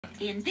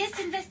In this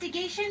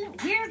investigation,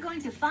 we're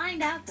going to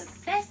find out the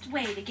best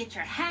way to get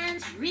your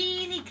hands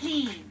really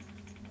clean.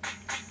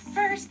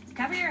 First,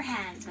 cover your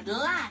hands with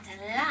lots and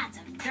lots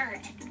of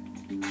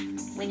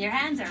dirt. When your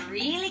hands are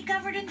really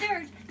covered in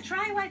dirt,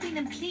 try wiping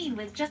them clean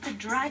with just a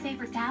dry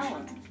paper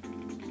towel.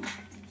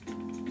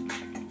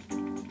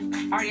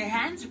 Are your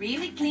hands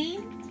really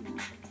clean?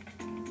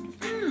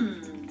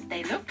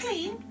 They look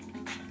clean.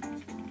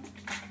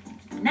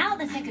 Now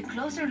let's take a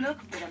closer look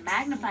with a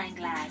magnifying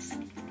glass.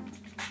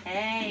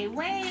 Hey,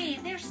 wait,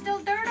 there's still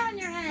dirt on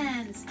your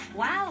hands.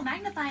 Wow,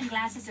 magnifying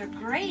glasses are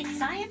great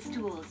science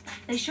tools.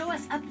 They show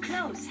us up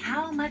close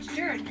how much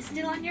dirt is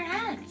still on your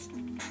hands.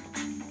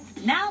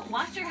 Now,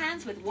 wash your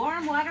hands with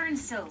warm water and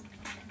soap.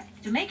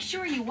 To make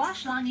sure you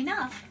wash long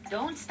enough,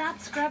 don't stop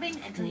scrubbing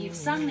until you've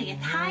sung the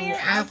entire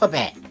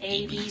alphabet.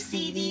 A, B,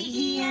 C, D,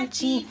 E, F,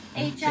 G,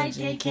 H, I,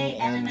 J, K,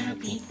 L, M, N, O,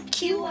 P,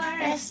 Q,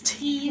 R, S,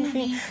 T, U,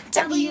 V,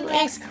 W,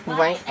 X,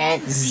 Y,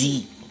 and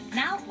Z.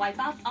 Now, wipe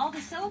off all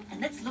the soap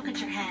and let's look at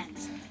your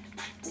hands.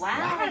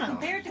 Wow.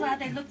 Compared to how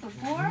they looked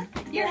before,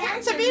 your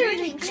hands are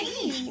really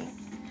clean.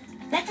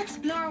 Let's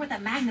explore with a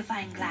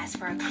magnifying glass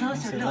for a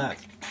closer look.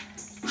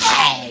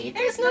 Hey,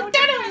 there's no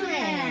dirt on your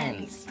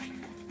hands.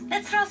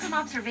 Let's draw some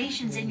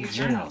observations in your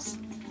journals.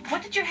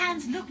 What did your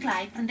hands look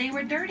like when they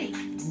were dirty?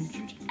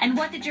 And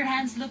what did your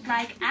hands look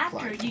like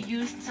after you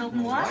used soap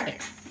and water?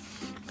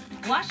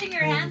 Washing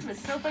your hands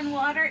with soap and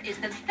water is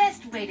the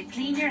best way to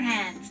clean your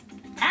hands.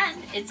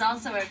 And it's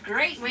also a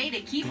great way to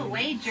keep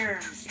away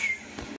germs.